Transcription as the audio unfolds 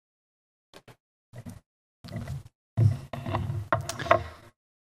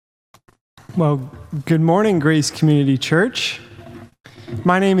Well, good morning, Grace Community Church.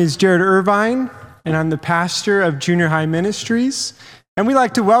 My name is Jared Irvine, and I'm the pastor of Junior High Ministries. And we'd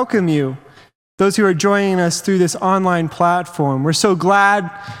like to welcome you, those who are joining us through this online platform. We're so glad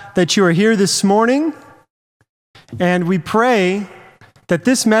that you are here this morning, and we pray that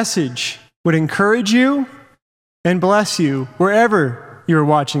this message would encourage you and bless you wherever you're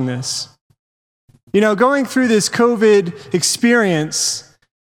watching this. You know, going through this COVID experience,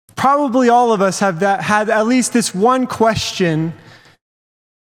 probably all of us have had at least this one question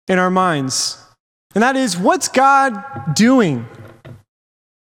in our minds, and that is, what's God doing?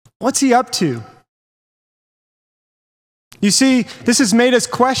 What's He up to? You see, this has made us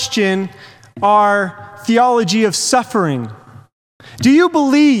question our theology of suffering. Do you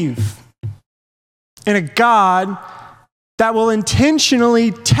believe in a God that will intentionally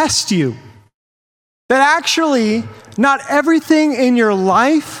test you? That actually not everything in your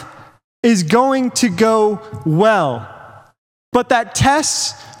life is going to go well, but that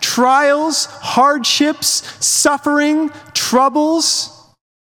tests, trials, hardships, suffering, troubles,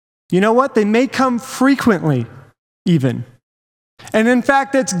 you know what? They may come frequently, even. And in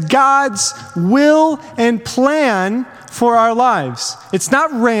fact, it's God's will and plan for our lives. It's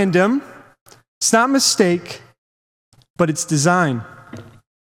not random, it's not mistake, but it's design.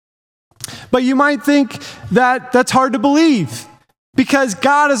 But you might think that that's hard to believe, because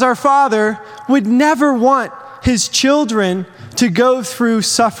God as our Father would never want His children to go through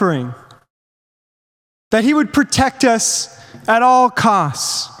suffering. That He would protect us at all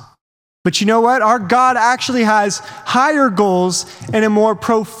costs. But you know what? Our God actually has higher goals and a more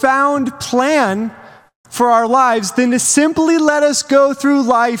profound plan for our lives than to simply let us go through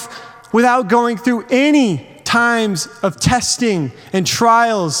life without going through any times of testing and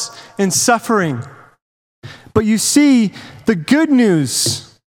trials and suffering. But you see, the good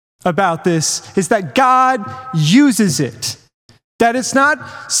news about this is that God uses it. That it's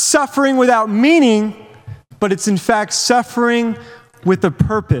not suffering without meaning, but it's in fact suffering with a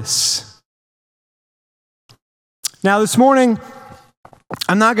purpose. Now this morning,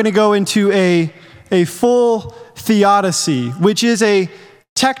 I'm not going to go into a full theodicy, which is a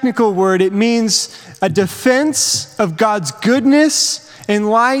technical word. It means a defense of God's goodness in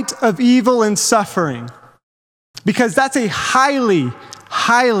light of evil and suffering. Because that's a highly,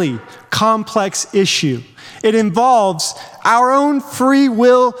 highly complex issue. It involves our own free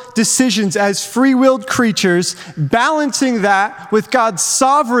will decisions as free-willed creatures, balancing that with God's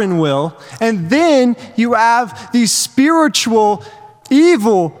sovereign will. And then you have these spiritual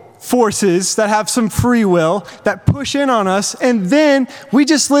evil forces that have some free will that push in on us. And then we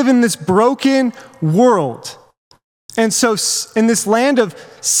just live in this broken world. And so in this land of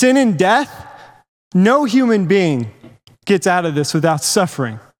sin and death, no human being gets out of this without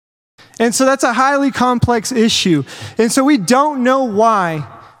suffering. And so that's a highly complex issue. And so we don't know why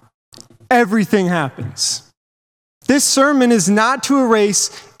everything happens. This sermon is not to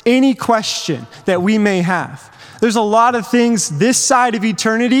erase any question that we may have. There's a lot of things this side of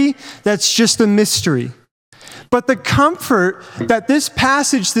eternity that's just a mystery. But the comfort that this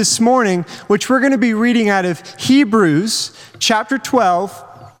passage this morning, which we're going to be reading out of Hebrews chapter 12,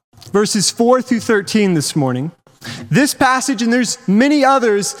 verses 4 through 13 this morning, this passage, and there's many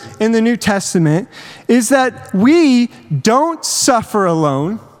others in the New Testament, is that we don't suffer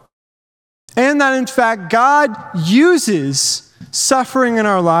alone, and that in fact God uses suffering in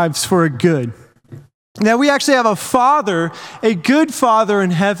our lives for a good. That we actually have a Father, a good Father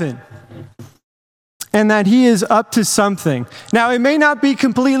in heaven, and that He is up to something. Now, it may not be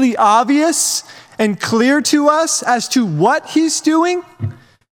completely obvious and clear to us as to what He's doing,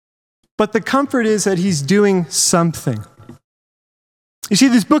 but the comfort is that He's doing something. You see,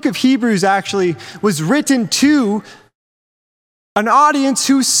 this book of Hebrews actually was written to an audience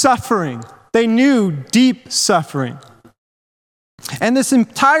who's suffering. They knew deep suffering. And this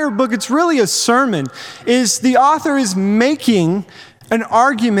entire book, it's really a sermon, is the author is making an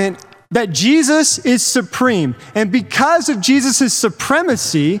argument that Jesus is supreme. And because of Jesus'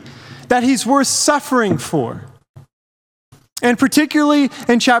 supremacy, that He's worth suffering for. And particularly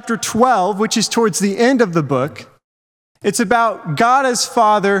in chapter 12, which is towards the end of the book, it's about God as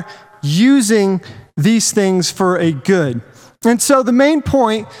Father using these things for a good. And so the main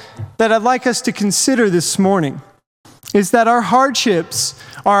point that I'd like us to consider this morning is that our hardships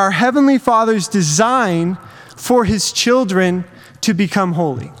are our Heavenly Father's design for His children to become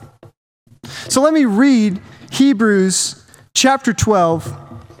holy. So let me read Hebrews chapter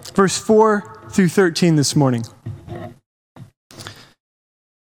 12, verse 4 through 13 this morning.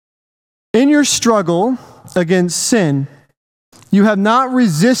 In your struggle against sin, You have not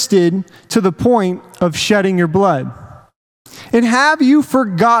resisted to the point of shedding your blood. And have you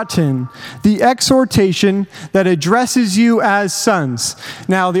forgotten the exhortation that addresses you as sons?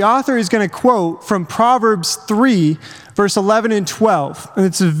 Now, the author is going to quote from Proverbs 3, verse 11 and 12. And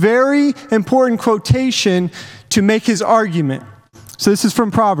it's a very important quotation to make his argument. So this is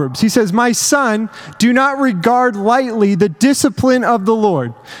from Proverbs. He says, "My son, do not regard lightly the discipline of the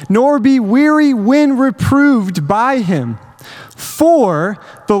Lord, nor be weary when reproved by him. For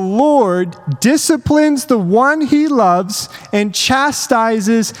the Lord disciplines the one he loves and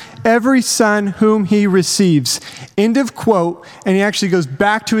chastises every son whom he receives." End of quote. And he actually goes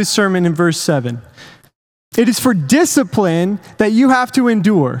back to his sermon in verse 7. It is for discipline that you have to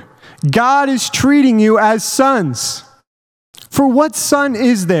endure. God is treating you as sons. For what son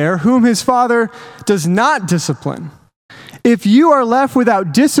is there whom his father does not discipline? If you are left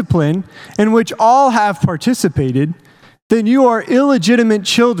without discipline, in which all have participated, then you are illegitimate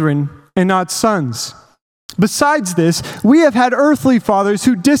children and not sons. Besides this, we have had earthly fathers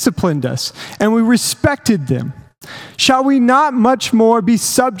who disciplined us, and we respected them. Shall we not much more be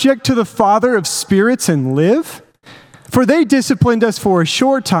subject to the Father of spirits and live? For they disciplined us for a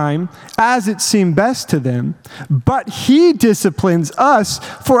short time, as it seemed best to them, but he disciplines us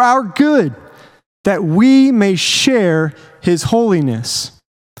for our good, that we may share his holiness.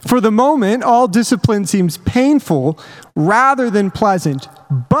 For the moment, all discipline seems painful rather than pleasant,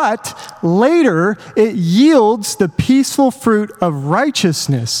 but later it yields the peaceful fruit of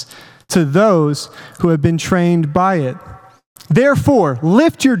righteousness to those who have been trained by it. Therefore,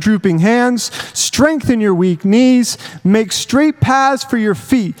 lift your drooping hands, strengthen your weak knees, make straight paths for your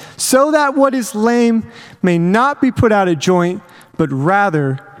feet, so that what is lame may not be put out of joint, but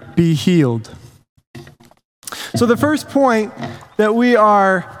rather be healed. So the first point that we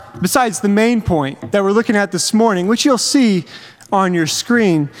are, besides the main point that we're looking at this morning, which you'll see on your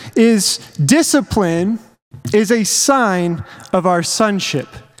screen, is discipline is a sign of our sonship.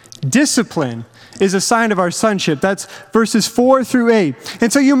 Discipline is a sign of our sonship. That's verses 4 through 8.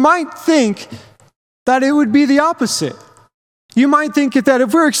 And so you might think that it would be the opposite. You might think that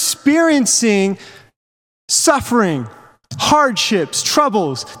if we're experiencing suffering, hardships,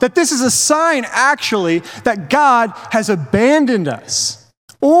 troubles, that this is a sign actually that God has abandoned us.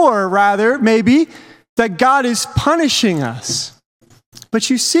 Or rather, maybe, that God is punishing us. But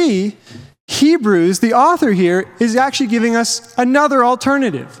you see, Hebrews, the author here, is actually giving us another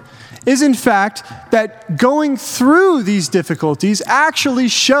alternative. Is in fact that going through these difficulties actually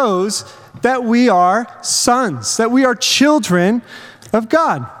shows that we are sons, that we are children of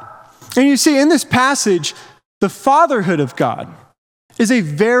God. And you see, in this passage, the fatherhood of God is a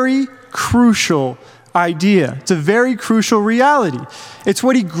very crucial idea. It's a very crucial reality. It's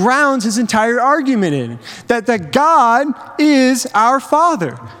what he grounds his entire argument in, that God is our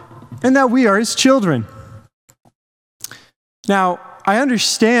Father and that we are his children. Now, I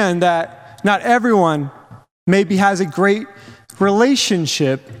understand that not everyone maybe has a great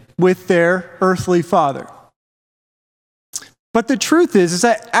relationship with their earthly father. But the truth is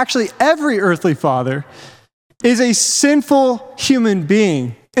that actually every earthly father is a sinful human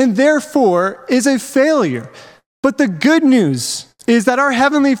being and therefore is a failure. But the good news is that our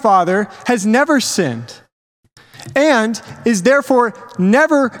Heavenly Father has never sinned and is therefore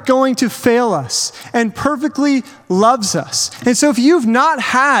never going to fail us and perfectly loves us. And so if you've not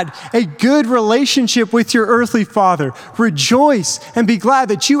had a good relationship with your earthly father, rejoice and be glad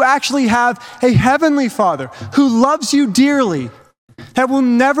that you actually have a heavenly Father who loves you dearly, that will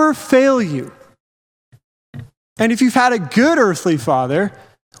never fail you. And if you've had a good earthly father,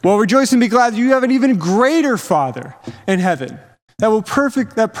 well, rejoice and be glad that you have an even greater Father in heaven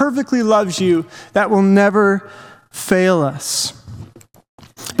that perfectly loves you, that will never fail us.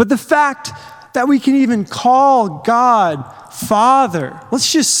 But the fact that we can even call God Father,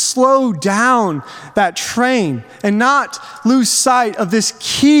 let's just slow down that train and not lose sight of this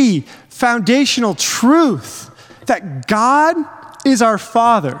key foundational truth that God is our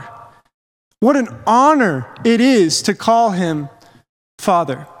Father. What an honor it is to call him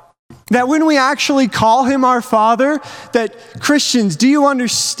Father. That when we actually call him our Father, that Christians, do you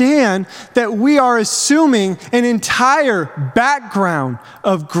understand that we are assuming an entire background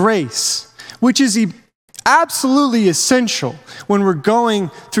of grace, which is absolutely essential when we're going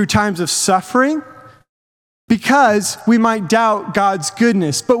through times of suffering, because we might doubt God's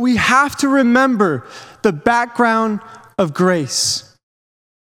goodness. But we have to remember the background of grace.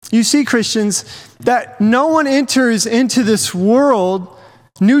 You see, Christians, that no one enters into this world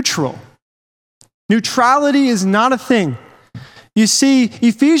neutral. Neutrality is not a thing. You see,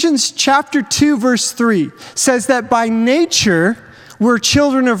 Ephesians chapter 2, verse 3 says that by nature, we're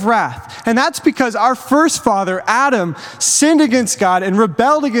children of wrath. And that's because our first father, Adam, sinned against God and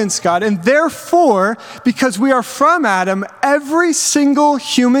rebelled against God. And therefore, because we are from Adam, every single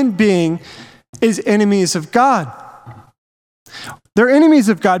human being is enemies of God. They're enemies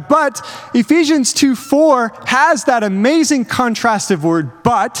of God. But Ephesians 2:4 has that amazing contrastive word,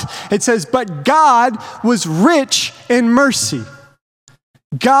 but. It says, but God was rich in mercy.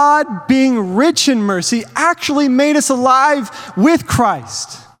 God, being rich in mercy, actually made us alive with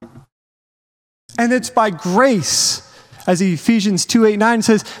Christ. And it's by grace, as Ephesians 2:8-9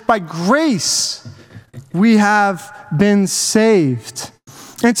 says, by grace we have been saved.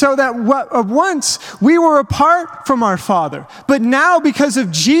 And so that once we were apart from our Father, but now because of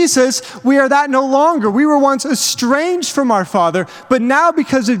Jesus, we are that no longer. We were once estranged from our Father, but now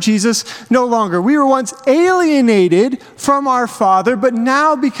because of Jesus, no longer. We were once alienated from our Father, but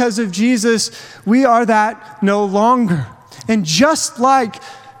now because of Jesus, we are that no longer. And just like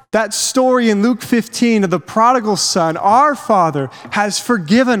that story in Luke 15 of the prodigal son, our Father has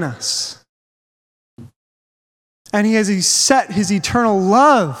forgiven us. And he has set his eternal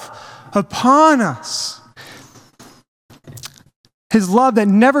love upon us. His love that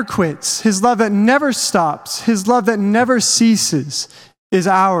never quits, his love that never stops, his love that never ceases is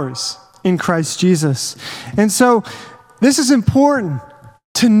ours in Christ Jesus. And so this is important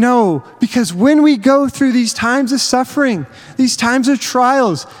to know, because when we go through these times of suffering, these times of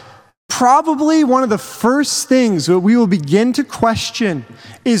trials, probably one of the first things that we will begin to question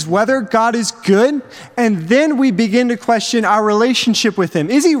is whether God is good, and then we begin to question our relationship with him.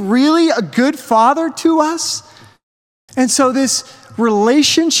 Is he really a good father to us? And so this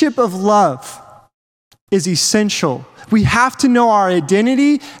relationship of love is essential. We have to know our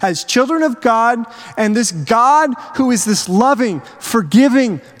identity as children of God, and this God who is this loving,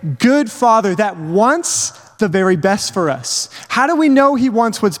 forgiving, good father that wants the very best for us. How do we know he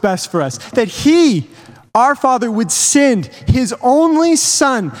wants what's best for us? That he, our Father, would send his only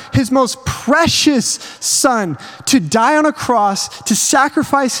son, his most precious son, to die on a cross, to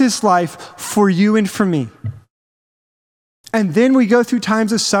sacrifice his life for you and for me. And then we go through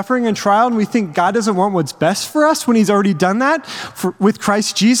times of suffering and trial, and we think God doesn't want what's best for us when he's already done that with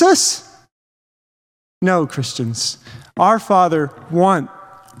Christ Jesus? No, Christians. Our Father wants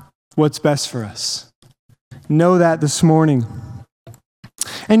what's best for us. Know that this morning.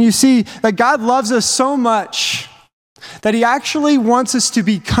 And you see that God loves us so much that he actually wants us to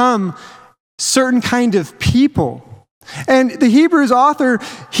become certain kind of people. And the Hebrews author,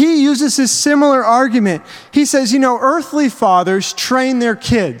 he uses this similar argument. He says, earthly fathers train their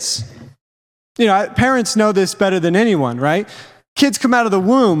kids. Parents know this better than anyone, right? Kids come out of the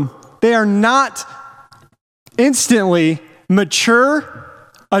womb, they are not instantly mature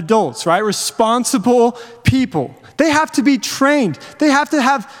adults, right? Responsible people. They have to be trained. They have to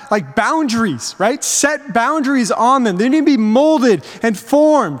have boundaries, right? Set boundaries on them. They need to be molded and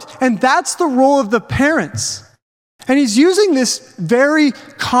formed. And that's the role of the parents. And he's using this very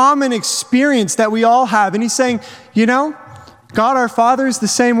common experience that we all have. And he's saying, God our Father is the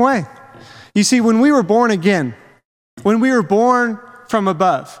same way. You see, when we were born again, when we were born from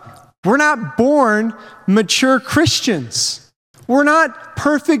above, we're not born mature Christians. We're not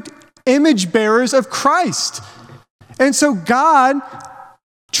perfect image bearers of Christ. And so God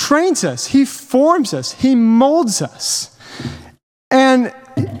trains us. He forms us. He molds us. And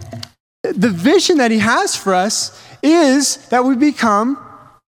the vision that he has for us is that we become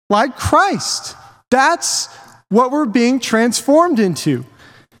like Christ. That's what we're being transformed into.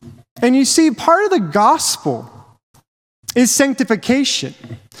 And you see, part of the gospel is sanctification,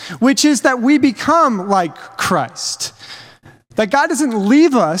 which is that we become like Christ. That God doesn't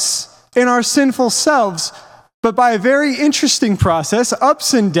leave us in our sinful selves, but by a very interesting process,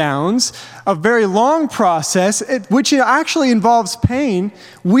 ups and downs, a very long process, which actually involves pain,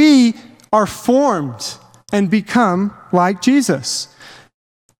 we are formed and become like Jesus.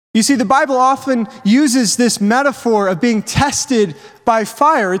 You see, the Bible often uses this metaphor of being tested by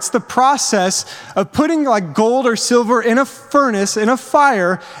fire. It's the process of putting gold or silver in a furnace, in a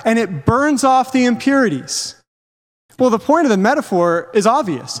fire, and it burns off the impurities. Well, the point of the metaphor is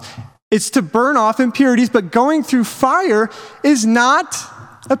obvious. It's to burn off impurities, but going through fire is not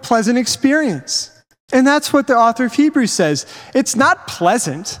a pleasant experience. And that's what the author of Hebrews says. It's not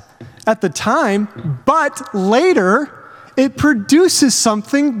pleasant at the time, but later it produces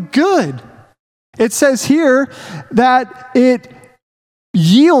something good. It says here that it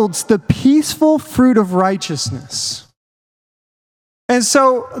yields the peaceful fruit of righteousness. And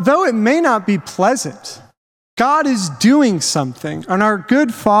so, though it may not be pleasant, God is doing something, and our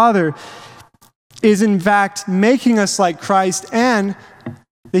good Father is in fact making us like Christ, and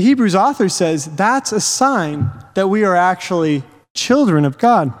the Hebrews author says that's a sign that we are actually children of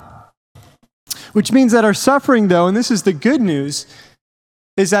God. Which means that our suffering, though, and this is the good news,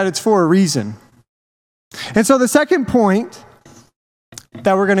 is that it's for a reason. And so the second point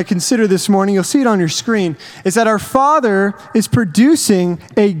that we're going to consider this morning, you'll see it on your screen, is that our Father is producing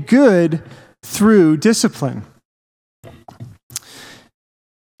a good through discipline.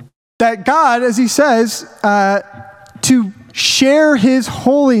 That God, as he says, to share his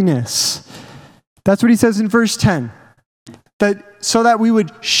holiness. That's what he says in verse 10. So that we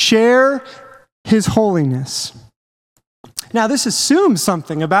would share his holiness. Now, this assumes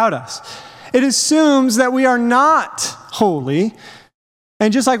something about us. It assumes that we are not holy.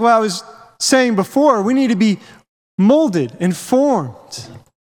 And just like what I was saying before, we need to be molded and formed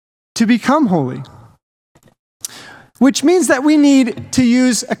to become holy. Which means that we need, to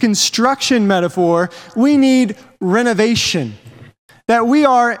use a construction metaphor, we need renovation. That we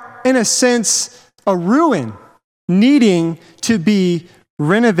are, in a sense, a ruin needing to be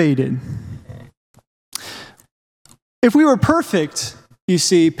renovated. If we were perfect, you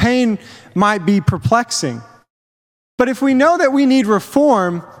see, pain might be perplexing. But if we know that we need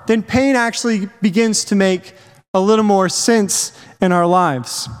reform, then pain actually begins to make a little more sense in our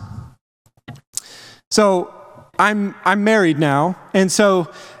lives. So I'm married now, and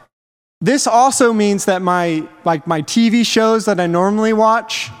so this also means that my TV shows that I normally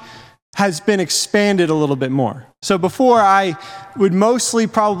watch has been expanded a little bit more. So before I would mostly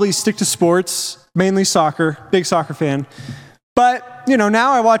probably stick to sports, mainly soccer, big soccer fan. But,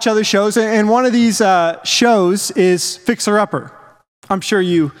 now I watch other shows, and one of these shows is Fixer Upper. I'm sure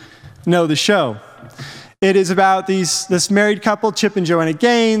you know the show. It is about this married couple, Chip and Joanna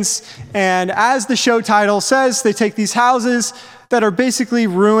Gaines, and as the show title says, they take these houses that are basically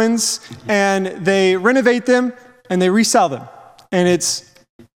ruins, and they renovate them, and they resell them. And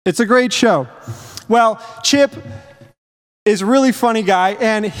it's a great show. Well, Chip is a really funny guy,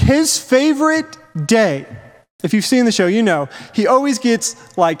 and his favorite day, if you've seen the show, he always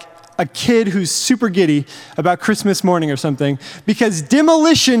gets like a kid who's super giddy about Christmas morning or something, because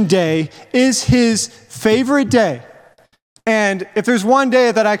Demolition Day is his favorite day. And if there's one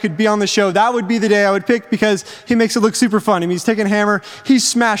day that I could be on the show, that would be the day I would pick, because he makes it look super fun. He's taking a hammer, he's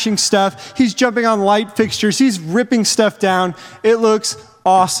smashing stuff, he's jumping on light fixtures, he's ripping stuff down. It looks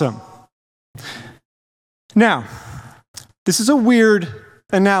awesome. Now, this is a weird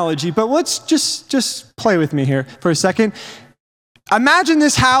analogy, but let's just play with me here for a second. Imagine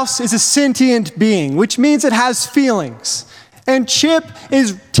this house is a sentient being, which means it has feelings. And Chip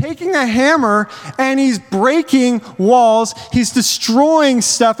is taking a hammer and he's breaking walls. He's destroying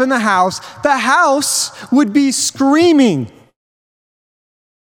stuff in the house. The house would be screaming,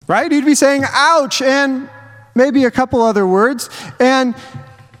 right? He'd be saying, ouch, and maybe a couple other words. And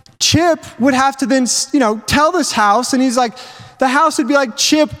Chip would have to then, tell this house, and the house would be like,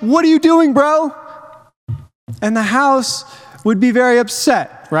 Chip, what are you doing, bro? And the house would be very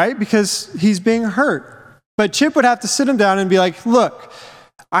upset, right? Because he's being hurt. But Chip would have to sit him down and be like, look,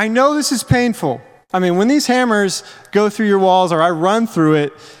 I know this is painful. I mean, when these hammers go through your walls or I run through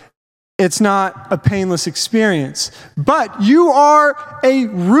it, it's not a painless experience. But you are a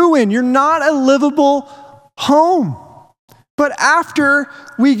ruin. You're not a livable home. But after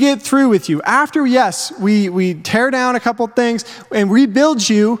we get through with you, after, yes, we tear down a couple things and rebuild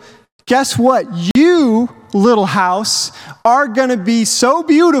you, guess what? You, little house, are going to be so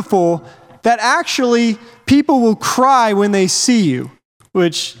beautiful that actually people will cry when they see you,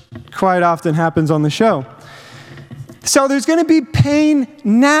 which quite often happens on the show. So there's going to be pain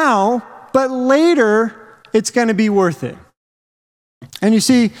now, but later it's going to be worth it. And you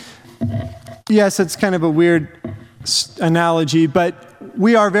see, yes, it's kind of a weird analogy, but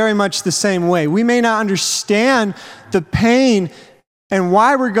we are very much the same way. We may not understand the pain and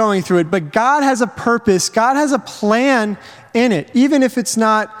why we're going through it, but God has a purpose, God has a plan in it, even if it's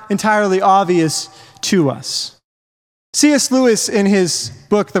not entirely obvious to us. C.S. Lewis, in his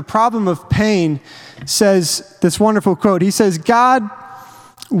book, The Problem of Pain, says this wonderful quote. He says, God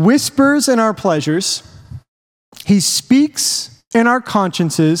whispers in our pleasures, he speaks in our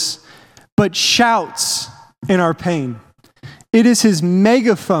consciences, but shouts in our pain. It is his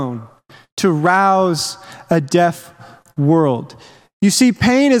megaphone to rouse a deaf world. You see,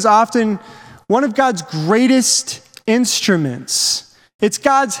 pain is often one of God's greatest instruments. It's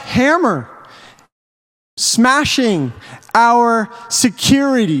God's hammer, smashing our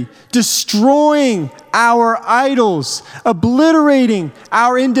security, destroying our idols, obliterating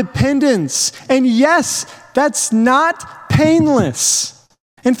our independence. And yes, That's not painless.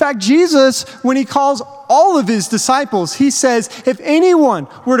 In fact, Jesus, when he calls all of his disciples, he says, if anyone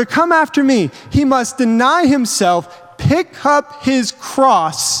were to come after me, he must deny himself, pick up his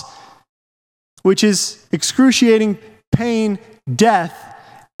cross, which is excruciating pain, death,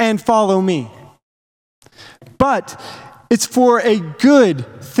 and follow me. But it's for a good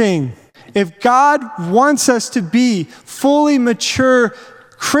thing. If God wants us to be fully mature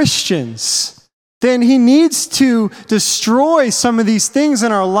Christians, then he needs to destroy some of these things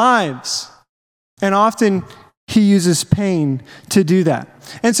in our lives. And often he uses pain to do that.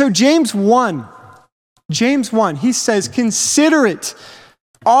 And so James 1, he says, consider it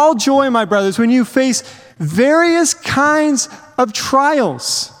all joy, my brothers, when you face various kinds of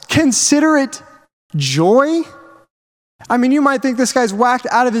trials. Consider it joy. I mean, you might think this guy's whacked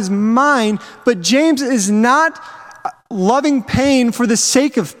out of his mind, but James is not loving pain for the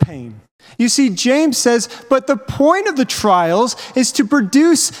sake of pain. You see, James says, but the point of the trials is to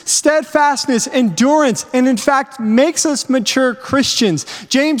produce steadfastness, endurance, and in fact, makes us mature Christians.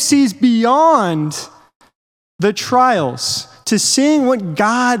 James sees beyond the trials to seeing what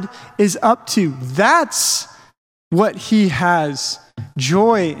God is up to. That's what he has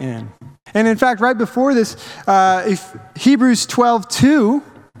joy in. And in fact, right before this, Hebrews 12:2,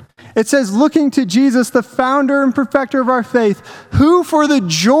 it says, looking to Jesus, the founder and perfecter of our faith, who for the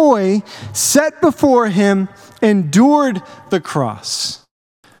joy set before him endured the cross.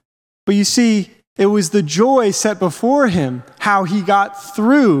 But you see, it was the joy set before him, how he got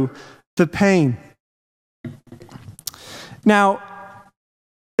through the pain. Now,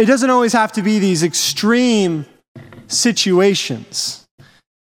 it doesn't always have to be these extreme situations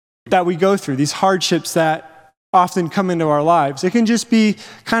that we go through, these hardships that often come into our lives. It can just be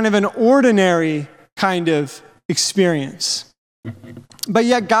kind of an ordinary kind of experience. But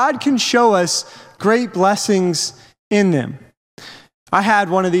yet God can show us great blessings in them. I had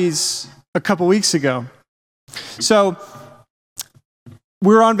one of these a couple weeks ago. So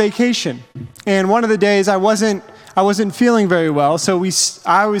we were on vacation, and one of the days I wasn't feeling very well, so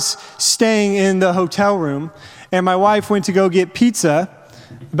I was staying in the hotel room, and my wife went to go get pizza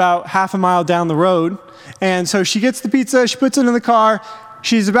about half a mile down the road. And so she gets the pizza, she puts it in the car,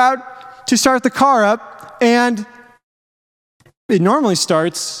 she's about to start the car up, and it normally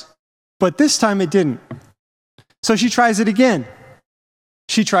starts, but this time it didn't. So she tries it again.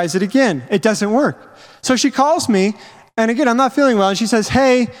 It doesn't work. So she calls me, and again, I'm not feeling well, and she says,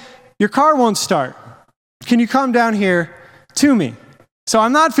 hey, your car won't start. Can you come down here to me? So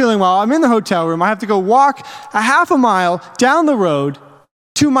I'm not feeling well, I'm in the hotel room, I have to go walk a half a mile down the road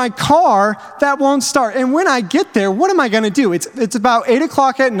to my car that won't start. And when I get there, what am I going to do? It's about 8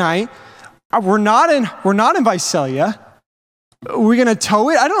 o'clock at night. We're not in Visalia. Are we going to tow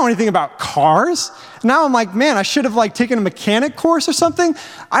it? I don't know anything about cars. Now I'm like, man, I should have taken a mechanic course or something.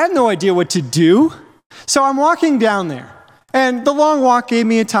 I have no idea what to do. So I'm walking down there, and the long walk gave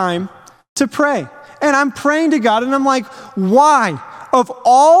me a time to pray. And I'm praying to God, and I'm like, why, of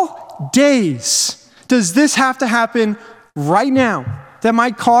all days, does this have to happen right now? That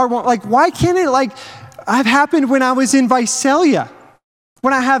my car won't, why can't it, have happened when I was in Visalia,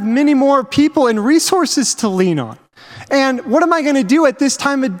 when I have many more people and resources to lean on? And what am I going to do at this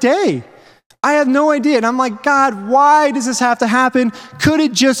time of day? I have no idea. And I'm like, God, why does this have to happen? Could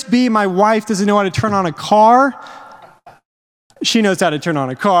it just be my wife doesn't know how to turn on a car? She knows how to turn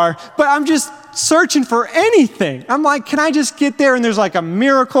on a car, but I'm just searching for anything. I'm like, can I just get there and there's a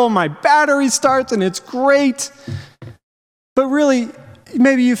miracle, my battery starts and it's great? But really,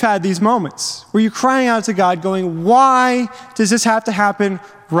 maybe you've had these moments where you're crying out to God going, why does this have to happen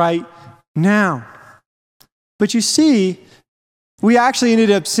right now? But you see, we actually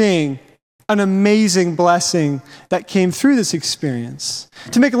ended up seeing an amazing blessing that came through this experience.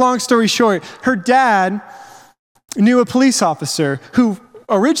 To make a long story short, her dad knew a police officer who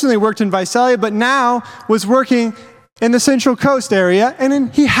originally worked in Visalia, but now was working in the Central Coast area, and then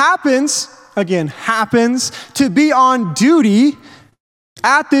he happens to be on duty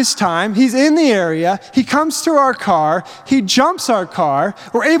at this time. He's in the area. He comes to our car. He jumps our car.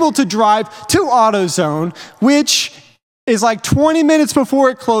 We're able to drive to AutoZone, which is 20 minutes before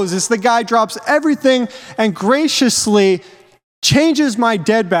it closes. The guy drops everything and graciously changes my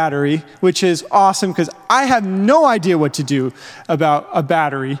dead battery, which is awesome because I have no idea what to do about a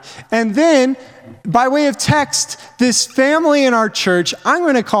battery. And then, by way of text, this family in our church, I'm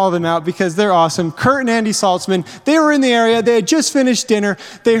going to call them out because they're awesome, Kurt and Andy Saltzman, they were in the area, they had just finished dinner,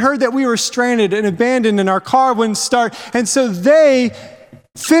 they heard that we were stranded and abandoned and our car wouldn't start, and so they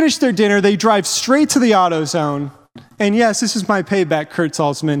finished their dinner, they drive straight to the AutoZone, and yes, this is my payback, Kurt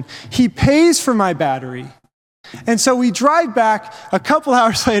Saltzman, he pays for my battery. And so we drive back a couple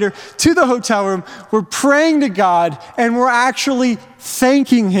hours later to the hotel room. We're praying to God, and we're actually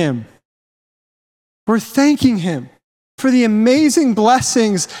thanking him. We're thanking him for the amazing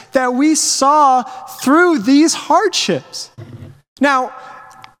blessings that we saw through these hardships. Now,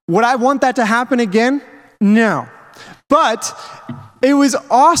 would I want that to happen again? No. But it was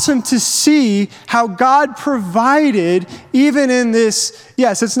awesome to see how God provided even in this,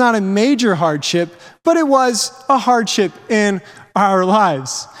 yes, it's not a major hardship, but it was a hardship in our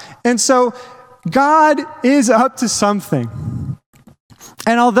lives. And so God is up to something.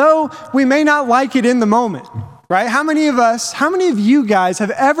 And although we may not like it in the moment, right? How many of you guys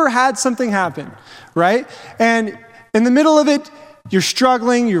have ever had something happen, right? And in the middle of it, you're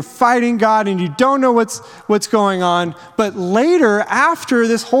struggling, you're fighting God, and you don't know what's going on. But later, after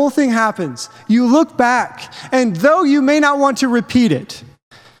this whole thing happens, you look back, and though you may not want to repeat it,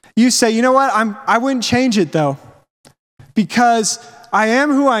 you say, you know what, I wouldn't change it though, because I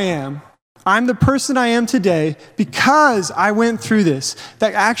am who I am. I'm the person I am today because I went through this.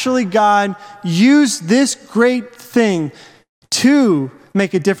 That actually God used this great thing to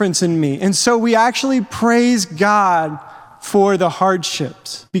make a difference in me. And so we actually praise God for the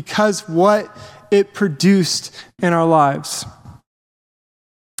hardships because what it produced in our lives.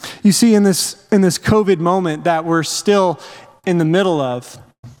 You see, in this COVID moment that we're still in the middle of,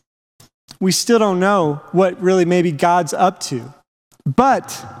 we still don't know what really maybe God's up to.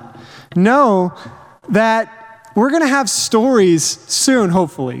 But know that we're going to have stories soon,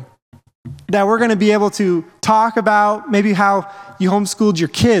 hopefully, that we're going to be able to talk about maybe how you homeschooled your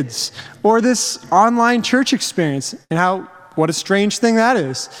kids or this online church experience and what a strange thing that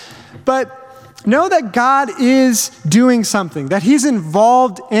is. But know that God is doing something, that he's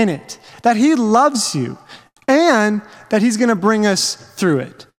involved in it, that he loves you, and that he's going to bring us through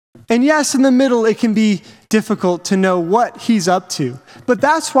it. And yes, in the middle, it can be difficult to know what he's up to. But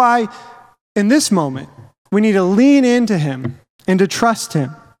that's why in this moment, we need to lean into him and to trust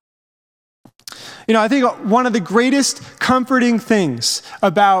him. You know, I think one of the greatest comforting things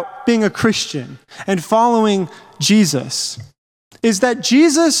about being a Christian and following Jesus is that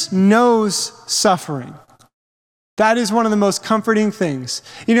Jesus knows suffering. That is one of the most comforting things.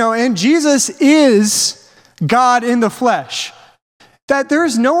 You know, and Jesus is God in the flesh. That there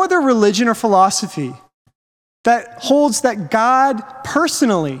is no other religion or philosophy that holds that God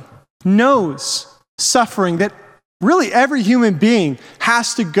personally knows suffering that really every human being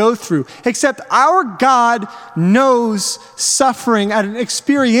has to go through, except our God knows suffering at an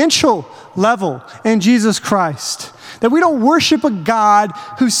experiential level in Jesus Christ. That we don't worship a God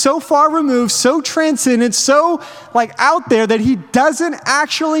who's so far removed, so transcendent, so out there that he doesn't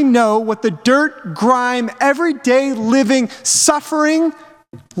actually know what the dirt, grime, everyday living, suffering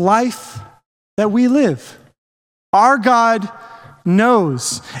life that we live. Our God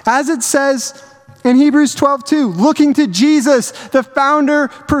knows. As it says in Hebrews 12:2, looking to Jesus, the founder,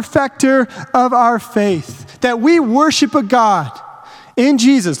 perfecter of our faith. That we worship a God in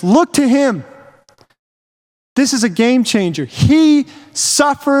Jesus. Look to him. This is a game changer. He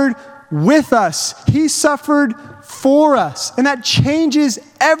suffered with us. He suffered for us. And that changes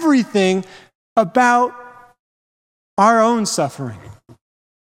everything about our own suffering.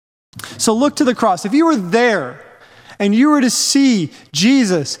 So look to the cross. If you were there and you were to see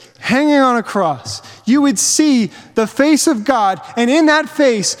Jesus hanging on a cross, you would see the face of God, and in that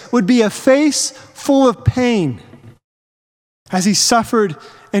face would be a face full of pain as he suffered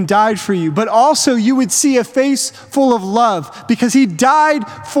and died for you. But also you would see a face full of love because he died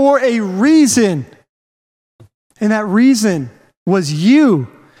for a reason. And that reason was you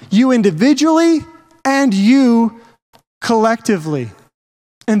individually and you collectively.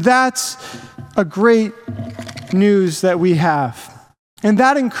 And that's a great news that we have. And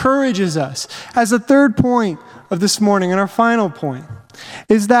that encourages us. As a third point of this morning, and our final point,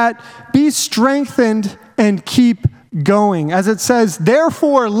 is that be strengthened and keep going. As it says,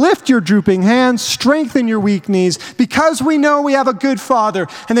 therefore lift your drooping hands, strengthen your weak knees, because we know we have a good Father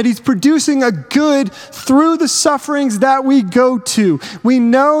and that he's producing a good through the sufferings that we go to. We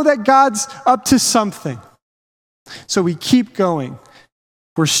know that God's up to something. So we keep going.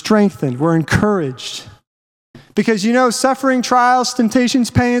 We're strengthened. We're encouraged. Because suffering, trials, temptations,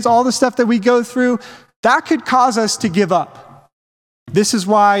 pains, all the stuff that we go through, that could cause us to give up. This is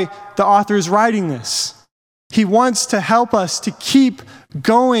why the author is writing this. He wants to help us to keep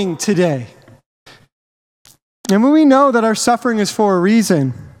going today. And when we know that our suffering is for a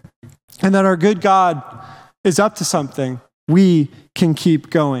reason and that our good God is up to something, we can keep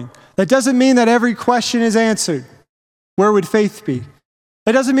going. That doesn't mean that every question is answered. Where would faith be?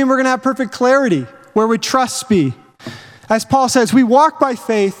 That doesn't mean we're going to have perfect clarity Where would trust be? As Paul says, we walk by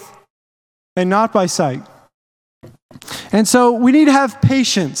faith and not by sight. And so we need to have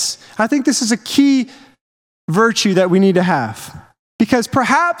patience. I think this is a key virtue that we need to have. Because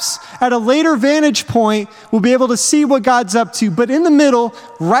perhaps at a later vantage point, we'll be able to see what God's up to. But in the middle,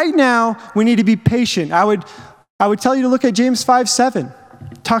 right now, we need to be patient. I would tell you to look at James 5:7.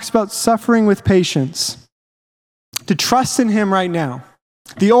 It talks about suffering with patience. To trust in him right now.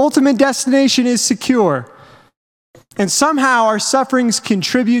 The ultimate destination is secure. And somehow our sufferings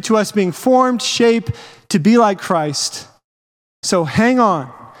contribute to us being formed, shaped to be like Christ. So hang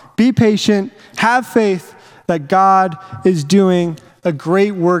on, be patient, have faith that God is doing a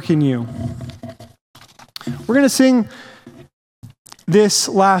great work in you. We're going to sing this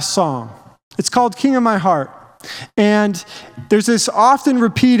last song. It's called King of My Heart. And there's this often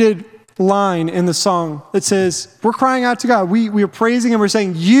repeated line in the song that says, we're crying out to God. We are praising him. We're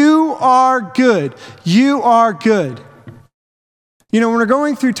saying, you are good. You are good. You know, when we're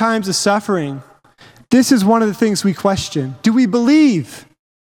going through times of suffering, this is one of the things we question. Do we believe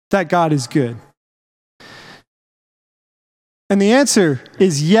that God is good? And the answer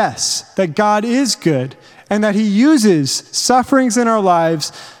is yes, that God is good and that he uses sufferings in our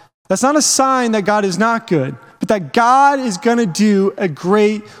lives. That's not a sign that God is not good, but that God is going to do a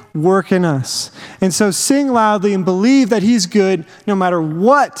great work in us. And so sing loudly and believe that he's good no matter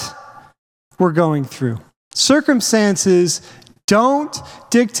what we're going through. Circumstances don't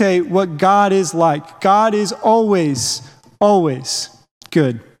dictate what God is like. God is always, always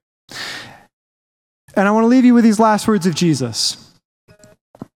good. And I want to leave you with these last words of Jesus.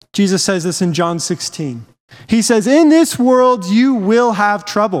 Jesus says this in John 16. He says, in this world you will have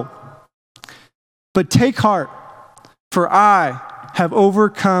trouble, but take heart, for I have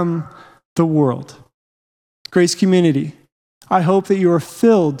overcome the world. Grace Community, I hope that you are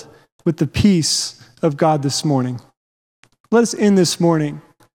filled with the peace of God this morning. Let us end this morning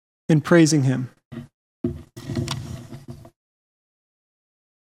in praising him.